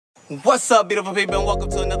What's up, beautiful people, and welcome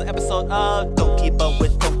to another episode of Don't Keep Up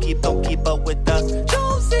With the Joneses. Don't keep up with the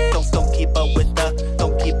Joneses.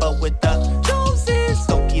 Don't keep up with the Joneses.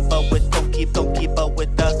 Don't keep up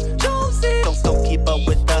with the Joneses. Don't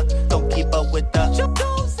keep up with the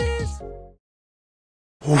Joneses.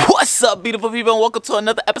 What's up, beautiful people, and welcome to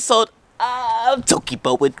another episode of Don't Keep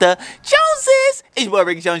Up With the Joneses. It's your boy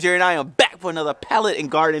Ricky Jones here, and I am back for another palette and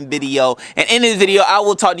garden video. And in this video, I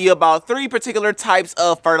will talk to you about 3 particular types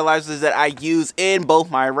of fertilizers that I use in both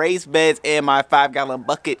my raised beds and my 5-gallon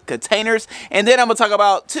bucket containers. And then I'm gonna talk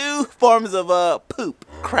about 2 forms of poop,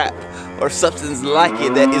 crap, or substance like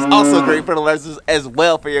it that is also great fertilizers as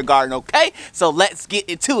well for your garden. Okay, so let's get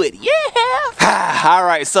into it. Yeah. All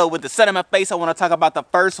right, so with the set on my face, I want to talk about the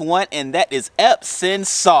first one, and that is Epsom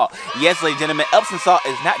salt. Yes, ladies and gentlemen, Epsom salt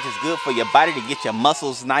is not just good for your body to get your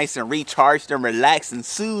muscles nice and recharged and relaxed and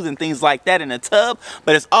soothe and things like that in a tub,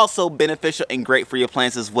 but it's also beneficial and great for your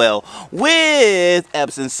plants as well. With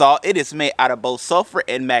Epsom salt, it is made out of both sulfur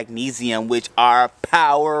and magnesium, which are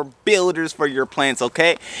power builders for your plants.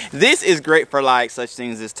 Okay, this is great for like such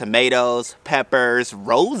things as tomatoes, peppers,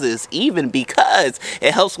 roses even, because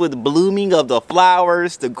it helps with blooming of the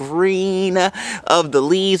flowers, the green of the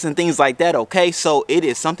leaves and things like that. Okay, so it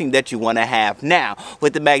is something that you want to have. Now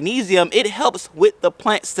with the magnesium, it helps with the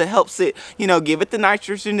plants to help it, give it the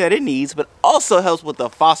nitrogen that it needs, but also helps with the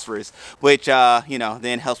phosphorus, which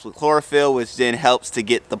then helps with chlorophyll, which then helps to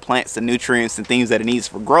get the plants the nutrients and things that it needs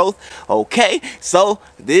for growth. Okay, so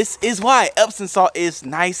this is why Epsom salt is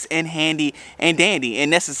nice and handy and dandy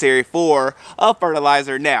and necessary for a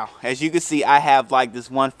fertilizer. Now, as you can see, I have like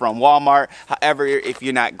this one from Walmart. However, if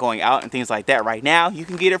you're not going out and things like that right now, you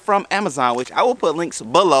can get it from Amazon, which I will put links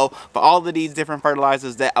below for all of these different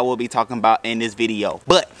fertilizers that I will be talking about in this video.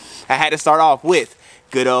 But I had to start off with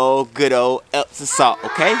good old Epsom salt,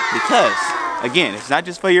 okay? Because again, it's not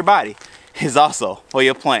just for your body, it's also for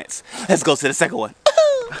your plants. Let's go to the second one.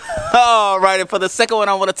 Alright, and for the second one,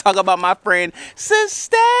 I want to talk about my friend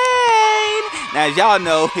Sustain. Now, as y'all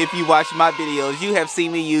know, if you watch my videos, you have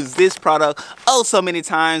seen me use this product so many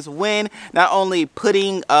times when not only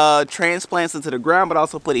putting transplants into the ground, but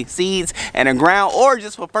also putting seeds in the ground, or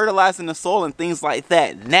just for fertilizing the soil and things like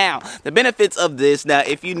that. Now, the benefits of this, now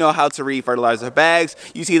if you know how to read fertilizer bags,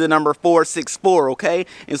 you see the number 464, okay?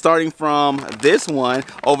 And starting from this one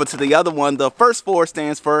over to the other one, the first 4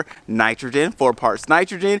 stands for nitrogen, 4 parts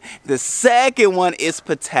nitrogen. The second one is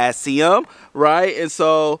potassium, right? And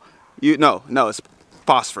so it's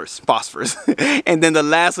phosphorus. And then the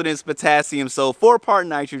last one is potassium. So 4-part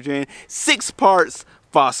nitrogen, 6 parts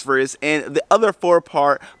phosphorus, and the other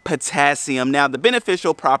 4-part potassium. Now, the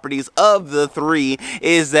beneficial properties of the 3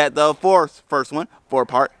 is that the first one,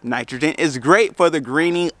 4-part nitrogen, is great for the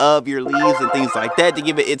greening of your leaves and things like that, to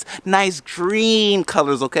give it its nice green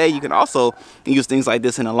colors. Okay, you can also use things like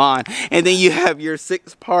this in a lawn. And then you have your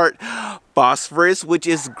 6-part phosphorus, which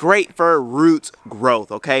is great for root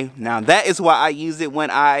growth. Okay, now that is why I use it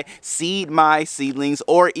when I seed my seedlings,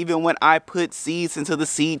 or even when I put seeds into the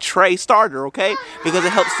seed tray starter. Okay, because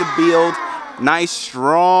it helps to build nice,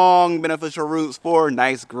 strong, beneficial roots for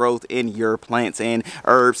nice growth in your plants and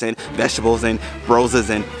herbs and vegetables and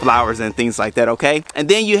roses and flowers and things like that. Okay, and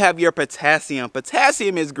then you have your potassium.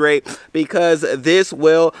 Potassium is great because this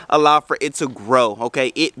will allow for it to grow.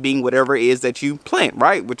 Okay, it being whatever it is that you plant,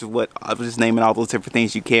 right? Which is what I was just naming, all those different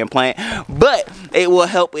things you can plant, but it will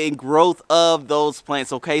help in growth of those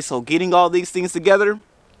plants. Okay, so getting all these things together,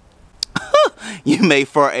 you made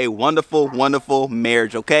for a wonderful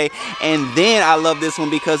marriage. Okay, and then I love this one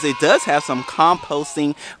because it does have some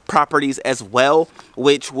composting properties as well,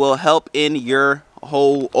 which will help in your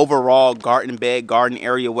whole overall garden bed, garden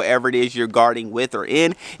area, whatever it is you're gardening with or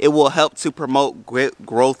in. It will help to promote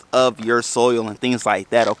growth of your soil and things like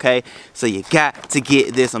that. Okay, so you got to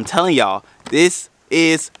get this. I'm telling y'all, this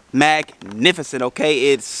is magnificent.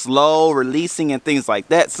 Okay, it's slow releasing and things like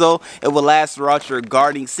that, so it will last throughout your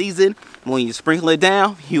gardening season. When you sprinkle it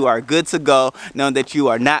down, you are good to go, knowing that you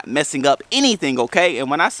are not messing up anything. Okay,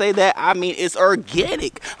 and when I say that, I mean it's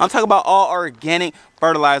organic. I'm talking about all organic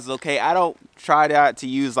fertilizers. Okay, I don't try not to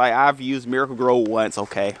use, like, I've used Miracle Grow once.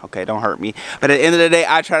 Okay, don't hurt me, but at the end of the day,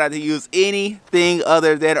 I try not to use anything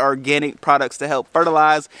other than organic products to help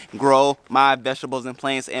fertilize, grow my vegetables and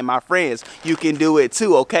plants. And my friends, you can do it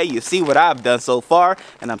too. Okay, you see what I've done so far,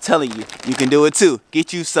 and I'm telling you, you can do it too.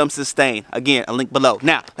 Get you some Sustain. Again, a link below.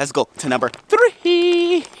 Now let's go to number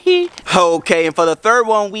 3. Okay, and for the third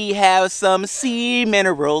one, we have some sea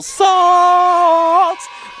mineral salts.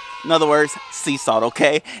 In other words, sea salt,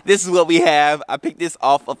 okay? This is what we have. I picked this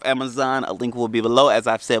off of Amazon. A link will be below, as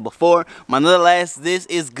I've said before. But nonetheless, this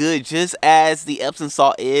is good just as the Epsom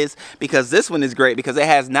salt is, because this one is great because it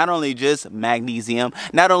has not only just magnesium,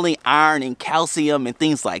 not only iron and calcium and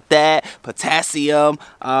things like that, potassium,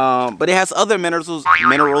 but it has other minerals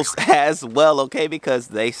as well, okay? Because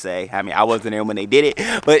they say, I mean, I wasn't there when they did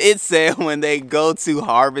it, but it said when they go to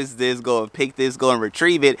harvest this, go and pick this, go and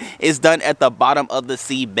retrieve it, it's done at the bottom of the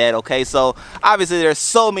seabed. Okay, so obviously there's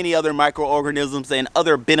so many other microorganisms and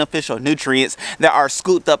other beneficial nutrients that are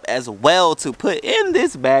scooped up as well to put in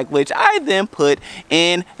this bag, which I then put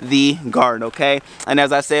in the garden. Okay, and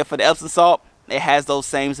as I said, for the Epsom salt, it has those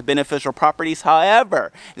same beneficial properties.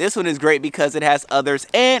 However, this one is great because it has others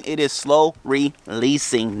and it is slow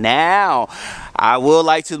releasing. Now, I would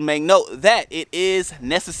like to make note that it is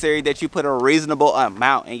necessary that you put a reasonable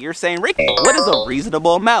amount. And you're saying, Ricky, what is a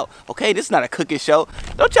reasonable amount? Okay, this is not a cooking show.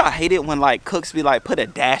 Don't y'all hate it when like cooks be like, put a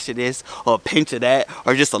dash of this or a pinch of that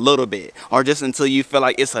or just a little bit or just until you feel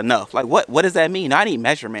like it's enough? Like what does that mean? I need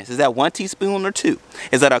measurements. Is that 1 teaspoon or 2?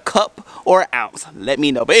 Is that a cup or an ounce? Let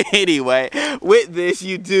me know. But anyway, with this,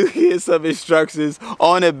 you do get some instructions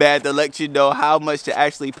on the bag to let you know how much to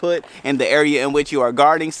actually put in the area in which you are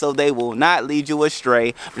gardening, so they will not lead you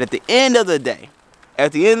astray. But at the end of the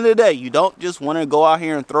day, you don't just want to go out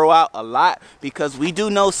here and throw out a lot, because we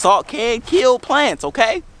do know salt can kill plants,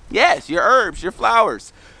 okay? Yes, your herbs, your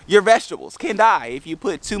flowers, your vegetables can die if you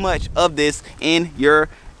put too much of this in your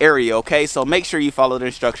area, okay? So make sure you follow the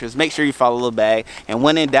instructions, make sure you follow the bag, and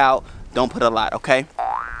when in doubt, don't put a lot, okay?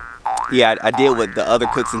 Yeah, I did what the other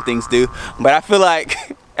cooks and things do, but I feel like,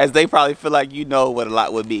 as they probably feel like you know what a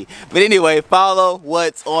lot would be. But anyway, follow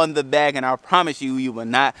what's on the bag, and I promise you, you will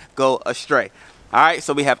not go astray. All right,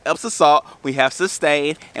 so we have Epsom salt, we have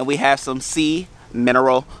Sustain, and we have some sea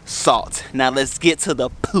mineral salt. Now let's get to the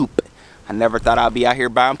poop. I never thought I'd be out here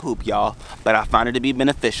buying poop, y'all, but I found it to be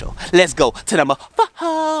beneficial. Let's go to number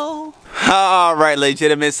 4. All right, ladies and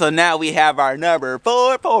gentlemen, so now we have our number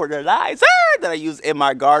 4 fertilizer that I use in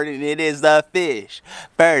my garden. It is the fish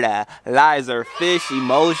fertilizer, fish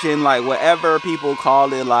emulsion, like whatever people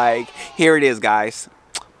call it. Like, here it is, guys.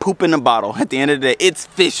 Poop in the bottle. At the end of the day, it's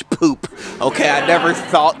fish poop. Okay, I never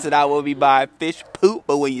thought that I would be buying fish poop,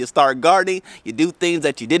 but when you start gardening, you do things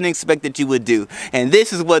that you didn't expect that you would do. And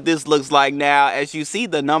this is what this looks like now. As you see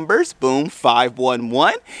the numbers, boom,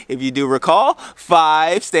 511. If you do recall,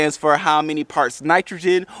 5 stands for how many parts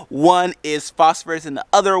nitrogen, 1 is phosphorus, and the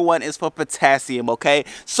other 1 is for potassium, okay?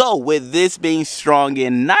 So with this being strong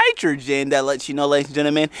in nitrogen, that lets you know, ladies and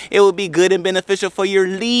gentlemen, it will be good and beneficial for your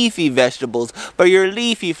leafy vegetables, for your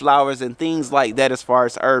leafy flowers and things like that as far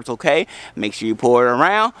as herbs, okay? Make sure you pour it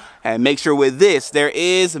around, and make sure with this there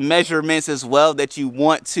is measurements as well that you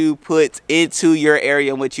want to put into your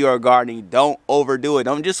area in which you are gardening. Don't overdo it.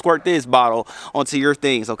 Don't just squirt this bottle onto your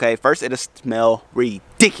things, okay? First, it'll smell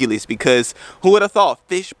ridiculous, because who would have thought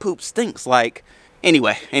fish poop stinks? Like,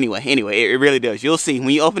 Anyway, it really does. You'll see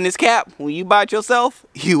when you open this cap, when you buy it yourself,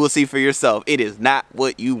 you will see for yourself. It is not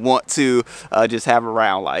what you want to just have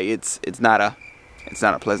around. Like, it's not a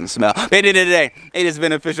pleasant smell. But at the end of the day, it is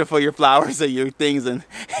beneficial for your flowers and your things and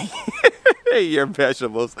your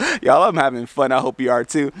vegetables. Y'all, I'm having fun. I hope you are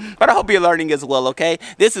too. But I hope you're learning as well, okay?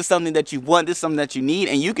 This is something that you want. This is something that you need,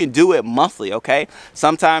 and you can do it monthly, okay?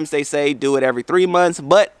 Sometimes they say do it every 3 months,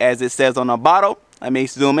 but as it says on the bottle, let me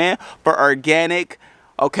zoom in, for organic,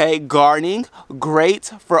 okay, gardening,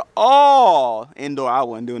 great for all indoor. I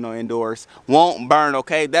wouldn't do no indoors. Won't burn,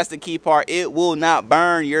 okay? That's the key part. It will not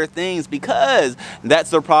burn your things, because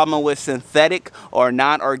that's the problem with synthetic or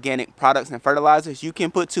non-organic products and fertilizers. You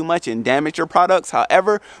can put too much and damage your products.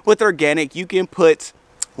 However, with organic, you can put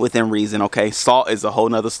within reason, okay? Salt is a whole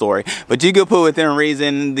nother story, but you can put within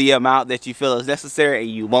reason the amount that you feel is necessary, and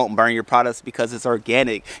you won't burn your products because it's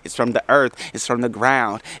organic. It's from the earth, it's from the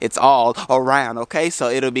ground, it's all around, okay? So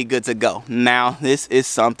it'll be good to go. Now, this is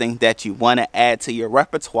something that you want to add to your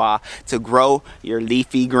repertoire to grow your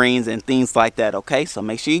leafy greens and things like that, okay? So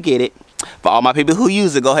make sure you get it. For all my people who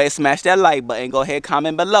use it, go ahead and smash that like button, go ahead,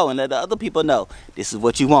 comment below, and let the other people know this is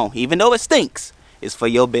what you want. Even though it stinks, it's for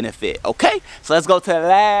your benefit, okay? So let's go to the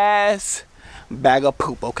last bag of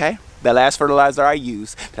poop, okay? The last fertilizer I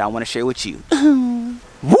use that I want to share with you.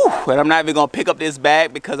 Woo! And I'm not even gonna pick up this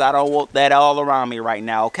bag because I don't want that all around me right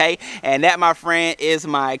now, okay? And that, my friend, is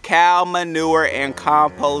my cow manure and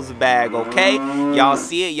compost bag, okay? Y'all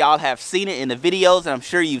see it, y'all have seen it in the videos, and I'm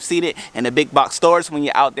sure you've seen it in the big box stores when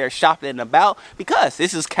you're out there shopping and about, because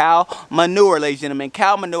this is cow manure, ladies and gentlemen.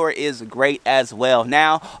 Cow manure is great as well.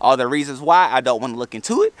 Now, all the reasons why, I don't want to look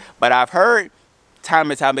into it, but I've heard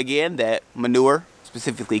time and time again that manure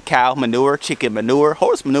specifically cow manure, chicken manure,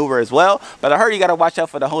 horse manure as well. But I heard you gotta watch out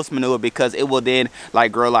for the horse manure because it will then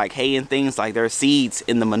like grow like hay and things, like there's seeds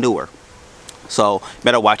in the manure. So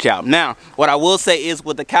better watch out. Now, what I will say is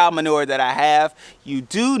with the cow manure that I have, you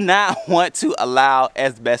do not want to allow,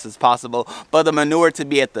 as best as possible, for the manure to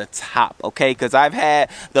be at the top, okay? Because I've had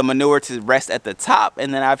the manure to rest at the top,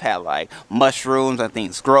 and then I've had like mushrooms and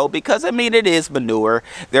things grow, because I mean, it is manure.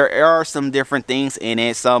 There are some different things in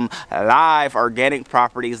it, some live organic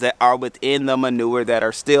properties that are within the manure that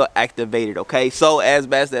are still activated, okay? So as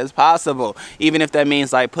best as possible, even if that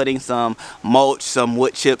means like putting some mulch, some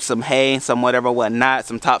wood chips, some hay, some whatever, whatnot,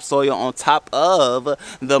 some topsoil on top of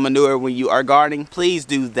the manure when you are gardening, please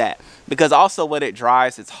do that. Because also when it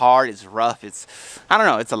dries, it's hard, it's rough, it's, I don't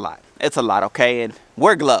know, it's a lot, okay? And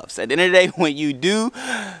wear gloves. At the end of the day, when you do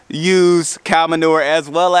use cow manure as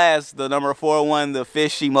well as the number 401, the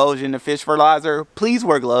fish emulsion, the fish fertilizer, please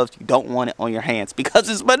wear gloves. You don't want it on your hands because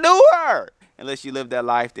it's manure. Unless you live that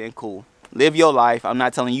life, then cool. Live your life. I'm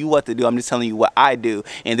not telling you what to do. I'm just telling you what I do,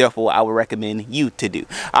 and therefore I would recommend you to do.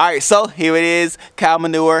 All right, so here it is, cow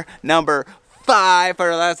manure number 5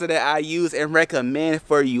 fertilizer that I use and recommend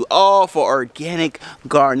for you all for organic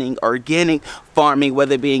gardening, organic farming,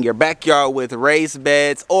 whether it be in your backyard with raised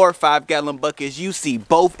beds or 5-gallon buckets. You see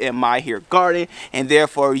both in my here garden, and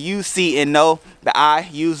therefore you see and know that I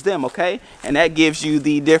use them, okay? And that gives you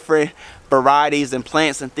the different varieties and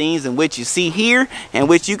plants and things in which you see here, and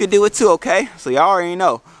which you can do it too, okay? So y'all already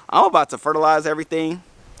know I'm about to fertilize everything.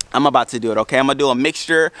 I'm about to do it, okay? I'm gonna do a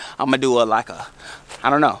mixture. I'm gonna do I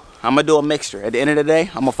don't know, I'm gonna do a mixture. At the end of the day,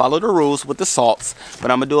 I'm gonna follow the rules with the salts,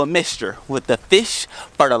 but I'm gonna do a mixture with the fish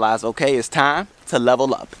fertilizer, okay? It's time to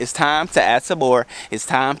level up. It's time to add some more. It's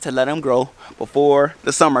time to let them grow before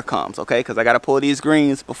the summer comes, okay? Because I gotta pull these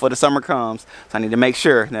greens before the summer comes. So I need to make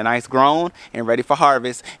sure they're nice grown and ready for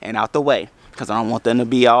harvest and out the way, because I don't want them to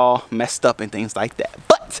be all messed up and things like that.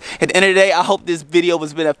 But at the end of the day, I hope this video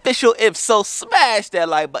was beneficial. If so, smash that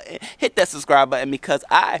like button, hit that subscribe button, because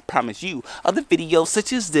I promise you other videos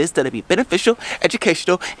such as this that'll be beneficial,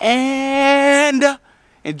 educational, and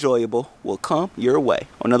enjoyable will come your way.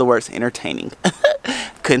 Or in other words, entertaining.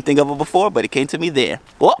 Couldn't think of it before, but it came to me then.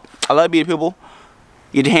 Well, I love you people.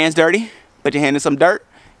 Get your hands dirty, put your hand in some dirt.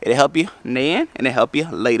 It'll help you then, and it'll help you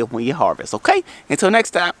later when you harvest, okay? Until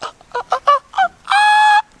next time.